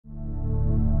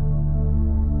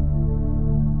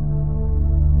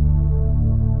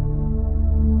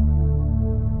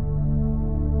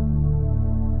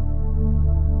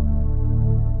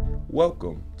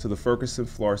Welcome to the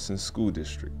Ferguson-Florissant School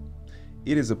District.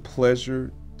 It is a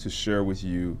pleasure to share with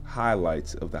you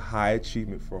highlights of the High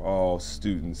Achievement for All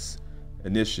students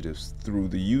initiatives through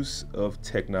the use of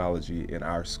technology in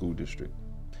our school district.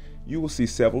 You will see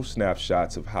several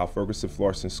snapshots of how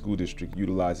Ferguson-Florissant School District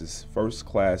utilizes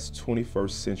first-class 21st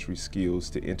century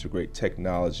skills to integrate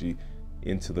technology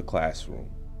into the classroom.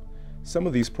 Some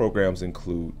of these programs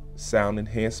include sound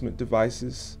enhancement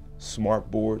devices,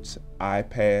 smart boards,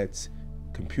 iPads,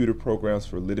 computer programs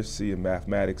for literacy and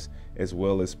mathematics, as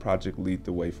well as Project Lead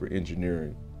the Way for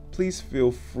engineering. Please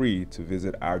feel free to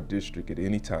visit our district at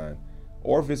any time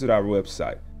or visit our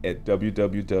website at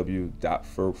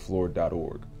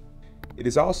www.fergflor.org. It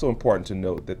is also important to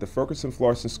note that the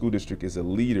Ferguson-Florissant School District is a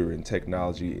leader in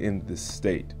technology in this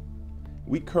state.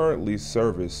 We currently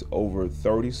service over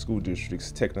 30 school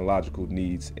districts' technological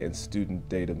needs and student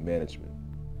data management.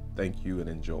 Thank you and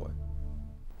enjoy.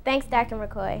 Thanks, Dr.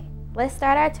 McCoy. Let's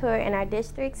start our tour in our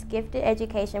district's gifted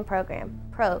education program,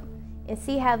 PROBE, and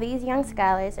see how these young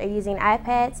scholars are using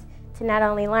iPads to not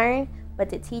only learn, but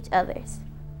to teach others.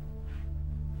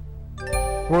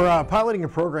 We're piloting a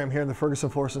program here in the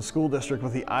Ferguson-Florissant School District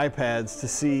with the iPads to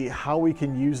see how we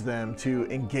can use them to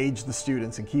engage the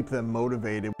students and keep them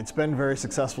motivated. It's been very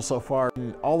successful so far.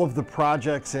 And all of the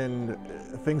projects and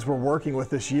things we're working with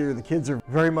this year, the kids are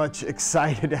very much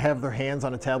excited to have their hands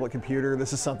on a tablet computer.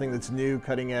 This is something that's new,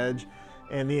 cutting edge,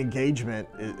 and the engagement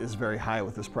is very high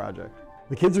with this project.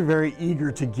 The kids are very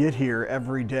eager to get here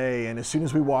every day, and as soon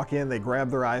as we walk in, they grab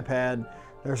their iPad.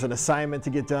 There's an assignment to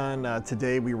get done.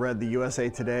 Today we read the USA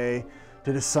Today,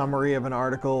 did a summary of an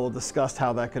article, discussed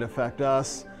how that could affect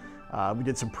us. We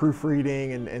did some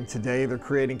proofreading, and today they're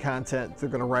creating content. They're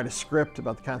going to write a script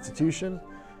about the Constitution,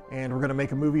 and we're going to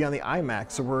make a movie on the iMac.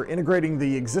 So we're integrating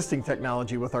the existing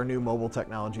technology with our new mobile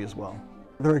technology as well.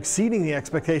 They're exceeding the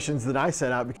expectations that I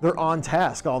set out because they're on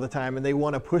task all the time, and they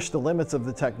want to push the limits of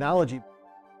the technology.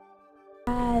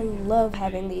 I love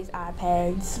having these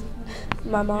iPads.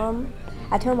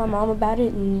 I tell my mom about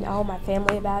it and all my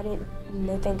family about it, and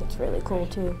they think it's really cool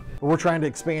too. We're trying to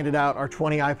expand it out, our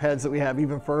 20 iPads that we have,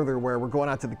 even further, where we're going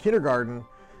out to the kindergarten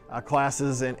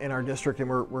classes in our district, and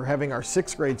we're having our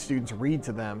 6th grade students read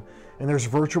to them. And there's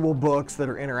virtual books that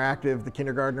are interactive the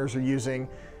kindergartners are using.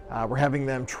 We're having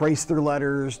them trace their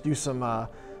letters, do some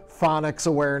phonics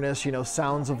awareness,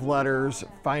 sounds of letters,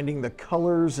 finding the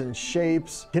colors and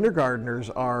shapes. Kindergartners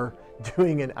are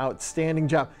doing an outstanding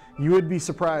job. You would be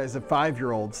surprised at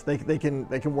 5-year-olds. They can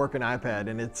work an iPad,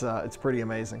 and it's pretty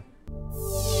amazing.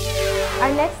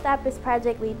 Our next stop is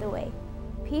Project Lead the Way.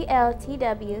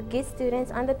 PLTW gets students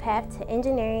on the path to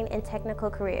engineering and technical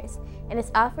careers, and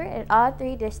it's offered at all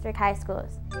 3 district high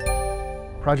schools.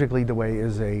 Project Lead the Way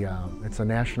is it's a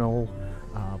national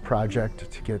project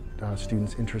to get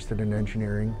students interested in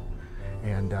engineering,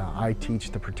 and I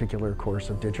teach the particular course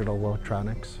of digital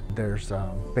electronics. There's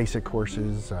basic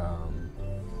courses,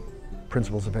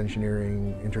 Principles of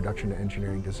Engineering, Introduction to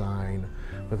Engineering Design,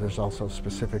 but there's also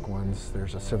specific ones.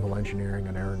 There's a civil engineering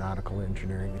and aeronautical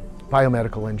engineering,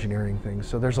 biomedical engineering things.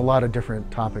 So there's a lot of different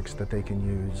topics that they can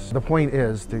use. The point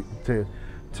is to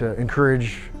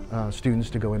encourage students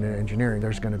to go into engineering.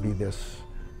 There's going to be this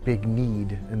big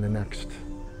need in the next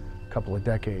couple of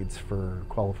decades for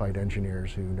qualified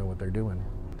engineers who know what they're doing.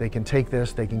 They can take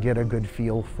this, they can get a good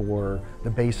feel for the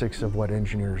basics of what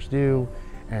engineers do,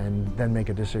 and then make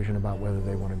a decision about whether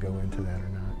they want to go into that or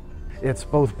not. It's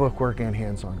both bookwork and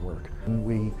hands-on work. And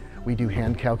we do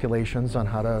hand calculations on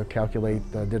how to calculate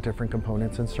the different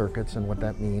components and circuits and what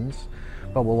that means,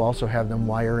 but we'll also have them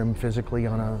wire them physically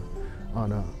on a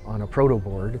proto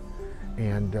board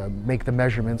and make the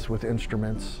measurements with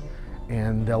instruments,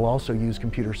 and they'll also use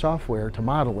computer software to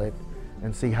model it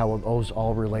and see how those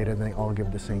all related and they all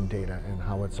give the same data and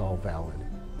how it's all valid.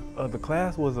 The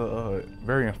class was a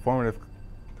very informative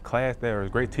class. There was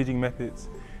great teaching methods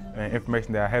and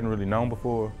information that I hadn't really known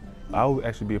before. I would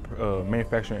actually be a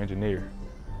manufacturing engineer,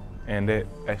 and that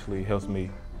actually helps me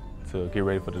to get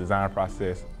ready for the design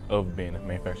process of being a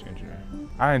manufacturing engineer.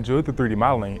 I enjoyed the 3D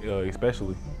modeling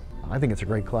especially. I think it's a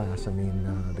great class. I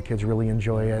mean, the kids really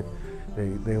enjoy it.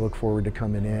 They look forward to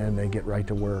coming in. They get right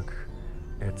to work.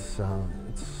 It's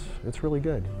really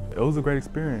good. It was a great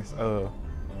experience.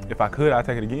 If I could, I'd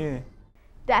take it again.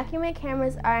 Document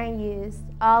cameras are in use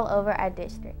all over our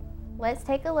district. Let's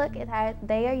take a look at how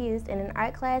they are used in an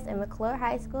art class at McClure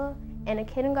High School and a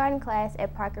kindergarten class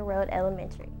at Parker Road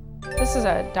Elementary. This is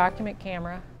a document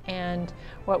camera, and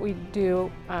what we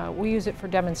do, we use it for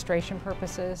demonstration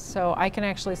purposes. So I can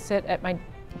actually sit at my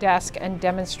desk and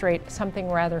demonstrate something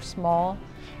rather small,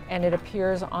 and it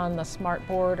appears on the smart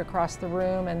board across the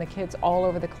room, and the kids all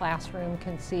over the classroom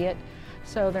can see it.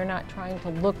 So they're not trying to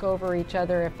look over each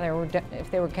other if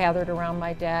they were gathered around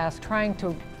my desk, trying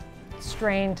to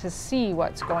strain to see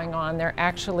what's going on. They're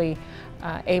actually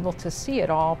able to see it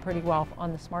all pretty well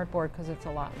on the smart board because it's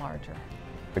a lot larger.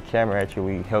 The camera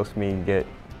actually helps me get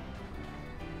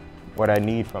what I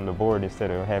need from the board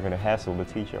instead of having to hassle the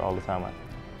teacher all the time.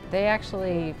 They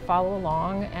actually follow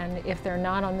along, and if they're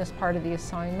not on this part of the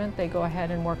assignment, they go ahead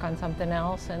and work on something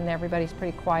else, and everybody's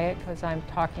pretty quiet because I'm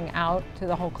talking out to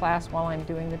the whole class while I'm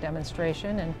doing the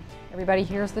demonstration, and everybody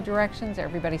hears the directions,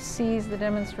 everybody sees the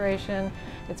demonstration.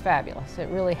 It's fabulous. It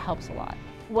really helps a lot.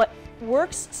 What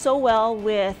works so well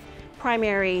with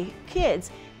primary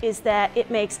kids is that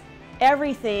it makes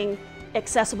everything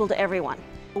accessible to everyone.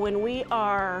 When we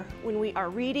are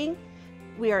reading,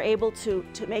 we are able to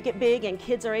make it big, and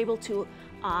kids are able to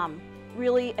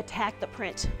really attack the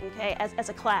print, okay, as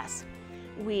a class.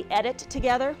 We edit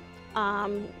together.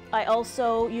 I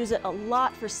also use it a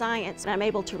lot for science. I'm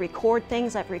able to record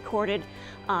things. I've recorded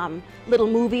little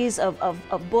movies of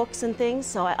books and things,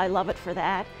 so I love it for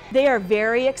that. They are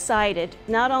very excited.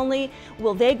 Not only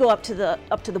will they go up to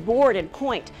the board and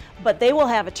point, but they will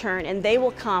have a turn, and they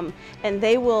will come and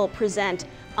they will present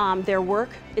their work.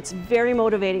 It's very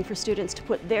motivating for students to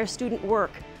put their student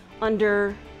work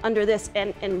under this,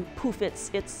 and poof,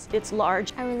 it's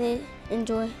large. I really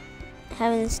enjoy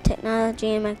having this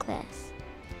technology in my class.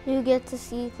 You get to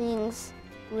see things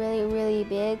really, really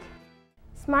big.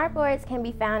 Smart boards can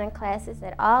be found in classes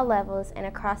at all levels and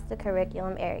across the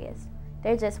curriculum areas.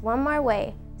 They're just one more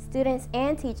way students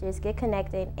and teachers get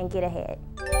connected and get ahead.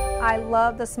 I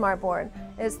love the smart board.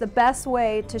 It's the best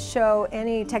way to show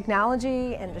any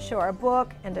technology and to show our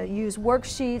book and to use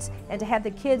worksheets and to have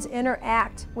the kids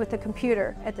interact with the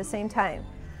computer at the same time.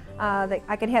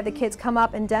 I can have the kids come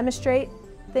up and demonstrate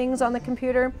things on the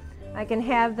computer. I can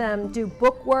have them do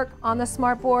book work on the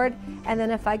smart board, and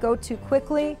then if I go too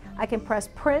quickly, I can press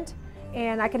print,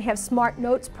 and I can have smart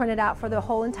notes printed out for the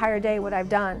whole entire day what I've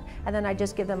done, and then I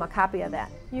just give them a copy of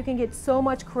that. You can get so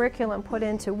much curriculum put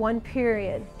into one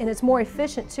period, and it's more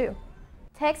efficient too.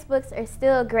 Textbooks are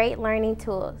still great learning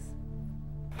tools.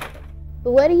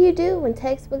 But what do you do when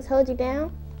textbooks hold you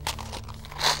down?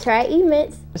 Try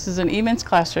eMints. This is an eMints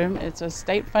classroom. It's a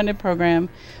state-funded program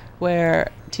where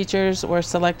teachers were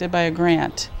selected by a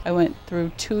grant. I went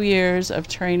through 2 years of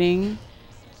training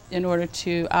in order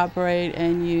to operate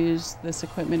and use this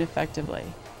equipment effectively.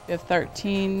 We have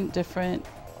 13 different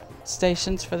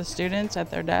stations for the students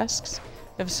at their desks.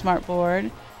 We have a smart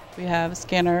board, we have a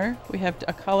scanner, we have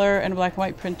a color and a black and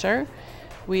white printer,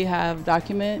 we have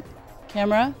document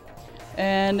camera,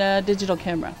 and a digital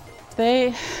camera.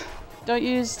 They don't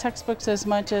use textbooks as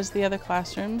much as the other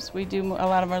classrooms. We do a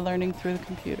lot of our learning through the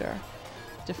computer.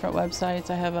 Different websites.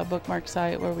 I have a bookmark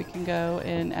site where we can go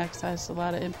and access a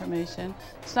lot of information.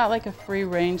 It's not like a free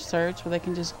range search where they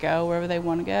can just go wherever they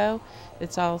want to go.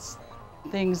 It's all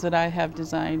things that I have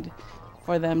designed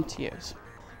for them to use.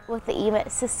 With the eMint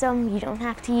system, you don't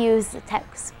have to use the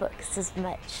textbooks as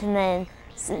much, and then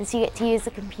since you get to use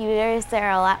the computers, there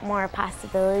are a lot more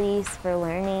possibilities for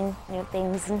learning new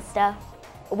things and stuff.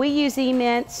 We use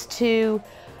eMints to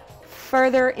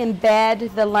further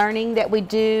embed the learning that we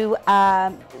do,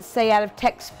 say out of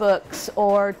textbooks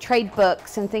or trade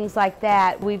books and things like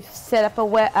that. We've set up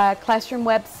a classroom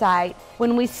website.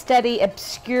 When we study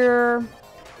obscure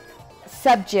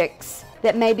subjects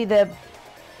that maybe the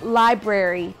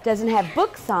library doesn't have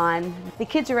books on, the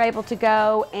kids are able to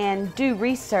go and do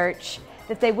research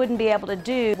that they wouldn't be able to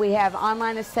do. We have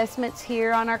online assessments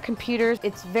here on our computers.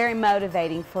 It's very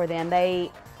motivating for them.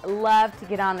 They love to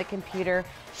get on the computer,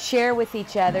 share with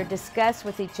each other, discuss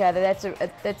with each other.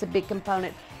 That's a big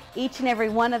component. Each and every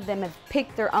one of them have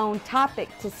picked their own topic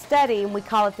to study, and we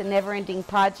call it the never-ending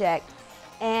project.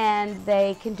 And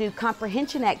they can do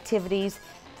comprehension activities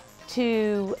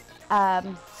to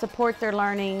support their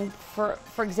learning. For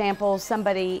example,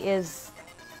 somebody is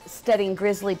studying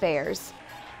grizzly bears.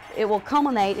 It will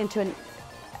culminate into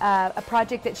a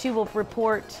project that she will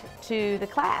report to the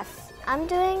class. I'm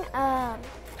doing a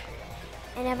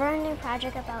never-ending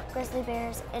project about grizzly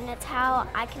bears, and it's how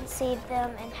I can save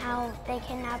them and how they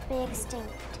cannot be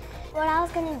extinct. What I was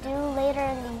going to do later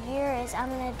in the year is I'm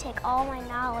going to take all my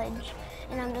knowledge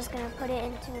and I'm just going to put it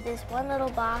into this one little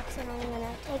box, and I'm going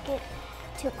to take it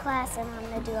to class and I'm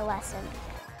going to do a lesson.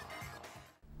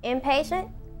 Impatient?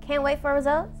 Can't wait for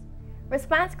results?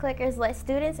 Response clickers let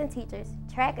students and teachers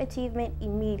track achievement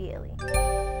immediately.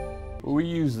 We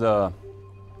use the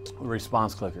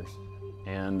response clickers.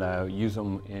 and use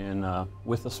them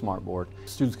with the smartboard.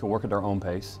 Students can work at their own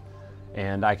pace,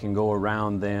 and I can go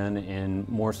around then and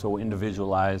more so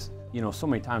individualize. You know, so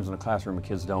many times in the classroom,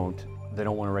 kids don't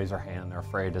want to raise their hand. They're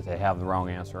afraid that they have the wrong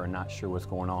answer and not sure what's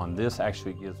going on. This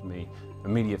actually gives me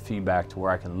immediate feedback to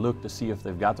where I can look to see if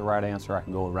they've got the right answer. I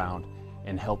can go around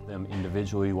and help them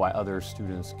individually while other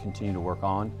students continue to work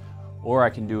on. Or I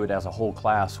can do it as a whole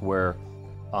class where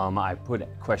I put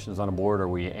questions on a board or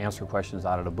we answer questions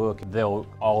out of the book. They'll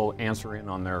all answer in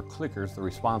on their clickers, the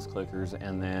response clickers,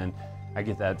 and then I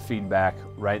get that feedback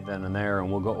right then and there, and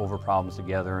we'll go over problems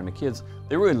together. And the kids,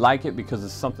 they really like it because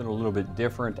it's something a little bit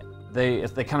different. They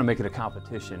kind of make it a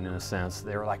competition in a sense.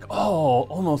 They're like, oh,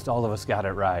 almost all of us got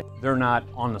it right. They're not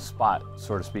on the spot,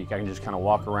 so to speak. I can just kind of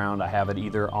walk around. I have it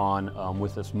either on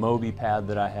with this Mobi pad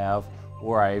that I have,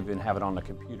 or I even have it on the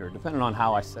computer, depending on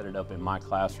how I set it up in my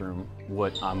classroom,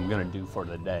 what I'm gonna do for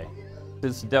the day.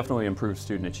 It's definitely improved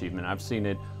student achievement. I've seen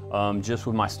it just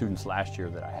with my students last year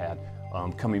that I had,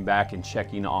 coming back and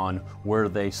checking on where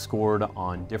they scored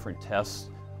on different tests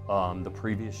the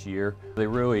previous year. They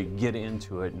really get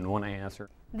into it and want to answer.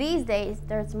 These days,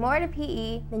 there's more to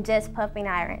PE than just pumping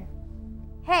iron.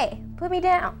 Hey, put me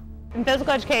down. In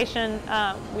physical education,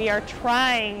 we are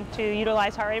trying to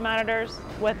utilize heart rate monitors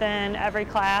within every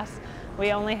class.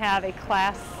 We only have a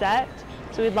class set,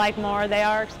 so we'd like more. They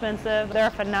are expensive. They're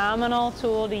a phenomenal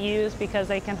tool to use because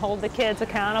they can hold the kids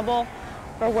accountable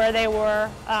for where they were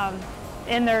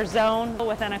in their zone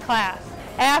within a class.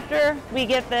 After we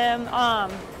get them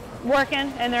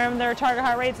working and they're in their target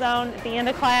heart rate zone at the end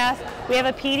of class, we have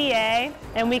a PDA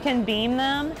and we can beam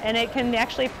them, and it can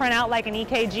actually print out like an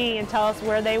EKG and tell us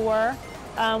where they were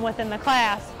within the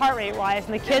class heart rate wise,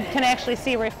 and the kid can actually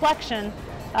see a reflection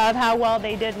of how well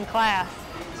they did in class.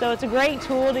 So it's a great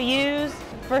tool to use.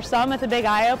 For some, it's a big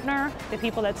eye-opener. The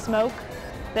people that smoke,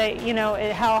 you know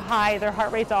how high their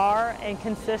heart rates are, and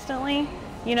consistently,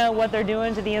 you know what they're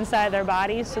doing to the inside of their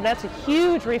bodies. So that's a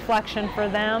huge reflection for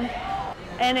them.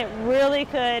 And it really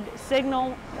could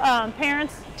signal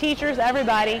parents, teachers,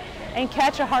 everybody, and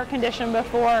catch a heart condition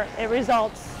before it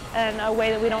results in a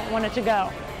way that we don't want it to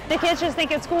go. The kids just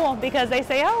think it's cool because they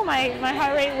say, oh, my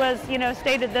heart rate was, you know,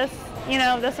 stayed at this, you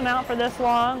know, this amount for this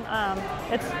long.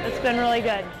 It's been really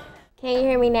good. Can you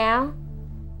hear me now?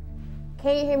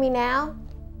 Can you hear me now?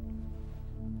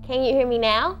 Can you hear me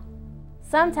now?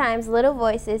 Sometimes little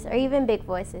voices, or even big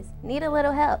voices, need a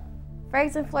little help.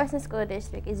 Ferguson-Florissant School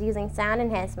District is using sound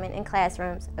enhancement in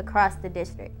classrooms across the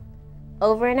district.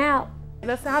 Over and out.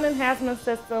 The sound enhancement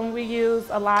system we use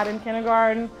a lot in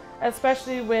kindergarten,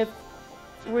 especially with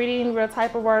reading, we'll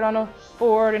type a word on a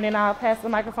board and then I'll pass the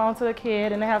microphone to the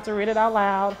kid and they have to read it out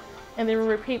loud and they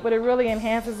repeat, but it really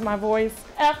enhances my voice.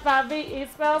 F-I-V-E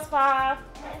spells 5.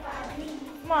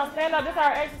 Come on, stand up. This is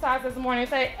our exercise this morning.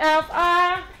 Say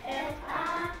F-I-V-E,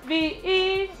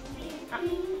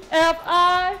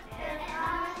 F-I-V-E,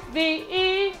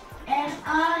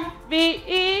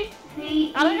 F-I-V-E.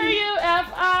 I don't hear you.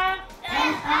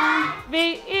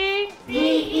 F-I-V-E.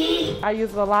 I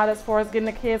use it a lot as far as getting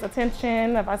the kids'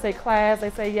 attention. If I say class, they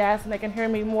say yes, and they can hear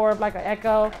me more of like an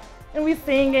echo. And we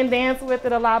sing and dance with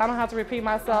it a lot. I don't have to repeat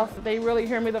myself. They really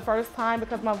hear me the first time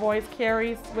because my voice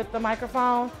carries with the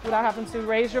microphone without having to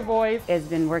raise your voice. It's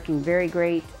been working very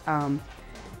great.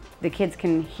 The kids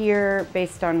can hear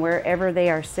based on wherever they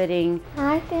are sitting.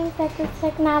 I think that the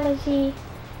technology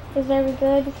is very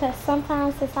good because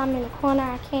sometimes since I'm in the corner,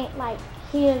 I can't like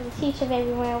hear the teacher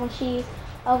very well when she's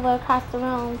over across the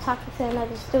room talking to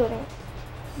another student.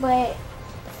 But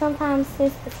sometimes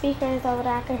since the speaker is over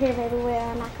there, I can hear very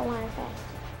well and I can learn fast.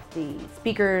 The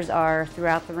speakers are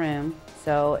throughout the room,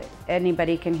 so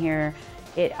anybody can hear.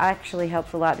 It actually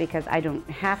helps a lot because I don't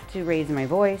have to raise my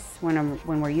voice when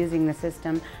we're using the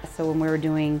system. So when we're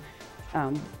doing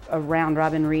a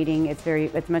round-robin reading,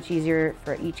 it's much easier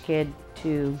for each kid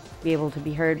to be able to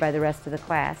be heard by the rest of the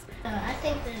class. I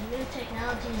think the new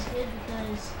technology is good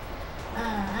because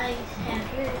I have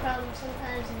hearing problems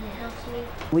sometimes and it helps me.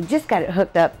 We just got it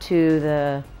hooked up to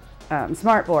the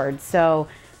smart board, so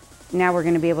now we're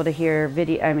going to be able to hear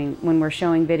video. I mean, when we're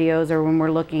showing videos or when we're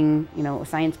looking, you know,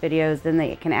 science videos, then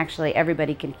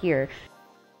everybody can hear.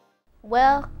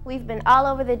 Well, we've been all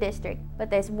over the district, but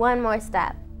there's one more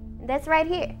stop. And that's right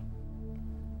here.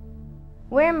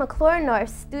 We're in McClure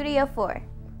North's Studio 4,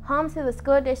 home to the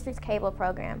school district's cable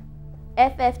program,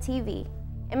 FFTV,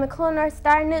 and McClure North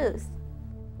Star News.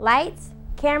 Lights,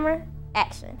 camera,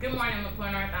 action. Good morning,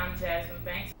 McClure North. I'm Jasmine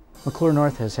Banks. McClure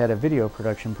North has had a video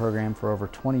production program for over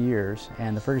 20 years,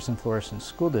 and the Ferguson-Florissant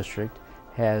School District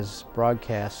has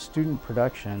broadcast student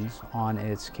productions on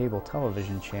its cable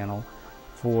television channel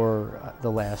for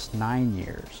the last 9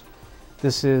 years.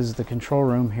 This is the control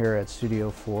room here at Studio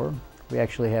 4. We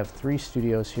actually have 3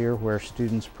 studios here where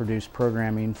students produce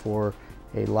programming for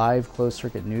a live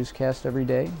closed-circuit newscast every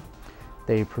day.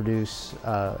 They produce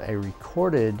a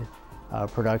recorded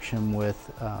production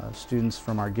with students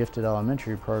from our gifted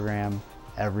elementary program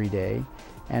every day,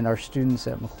 and our students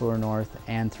at McClure North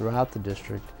and throughout the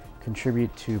district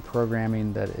contribute to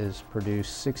programming that is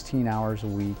produced 16 hours a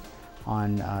week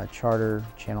on Charter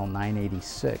Channel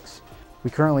 986. We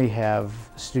currently have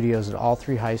studios at all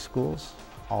 3 high schools,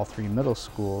 all 3 middle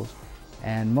schools,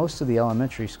 and most of the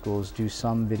elementary schools do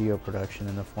some video production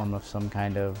in the form of some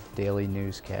kind of daily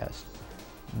newscast.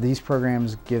 These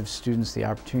programs give students the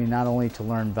opportunity not only to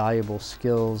learn valuable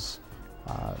skills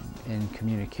in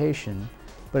communication,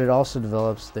 but it also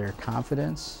develops their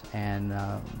confidence and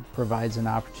provides an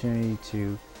opportunity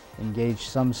to engage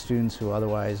some students who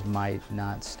otherwise might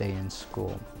not stay in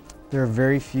school. There are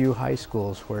very few high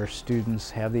schools where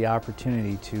students have the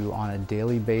opportunity to, on a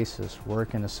daily basis,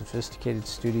 work in a sophisticated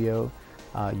studio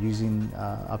using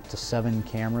up to 7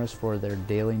 cameras for their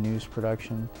daily news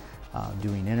production,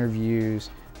 doing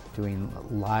interviews, doing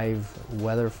live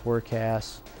weather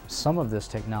forecasts. Some of this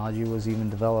technology was even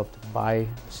developed by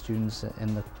students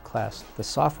in the class. The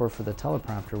software for the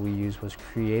teleprompter we use was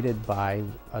created by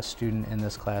a student in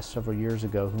this class several years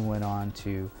ago who went on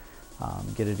to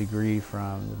get a degree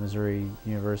from the Missouri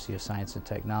University of Science and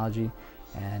Technology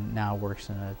and now works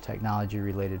in a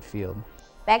technology-related field.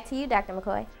 Back to you, Dr.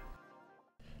 McCoy.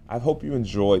 I hope you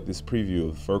enjoyed this preview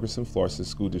of Ferguson-Florissant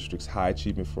School District's High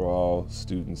Achievement for All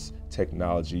students'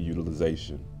 technology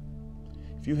utilization.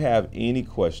 If you have any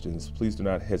questions, please do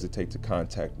not hesitate to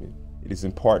contact me. It is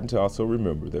important to also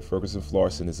remember that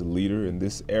Ferguson-Florissant is a leader in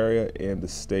this area and the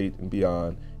state and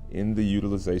beyond in the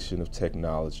utilization of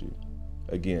technology.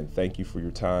 Again, thank you for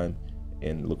your time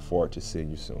and look forward to seeing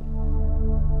you soon.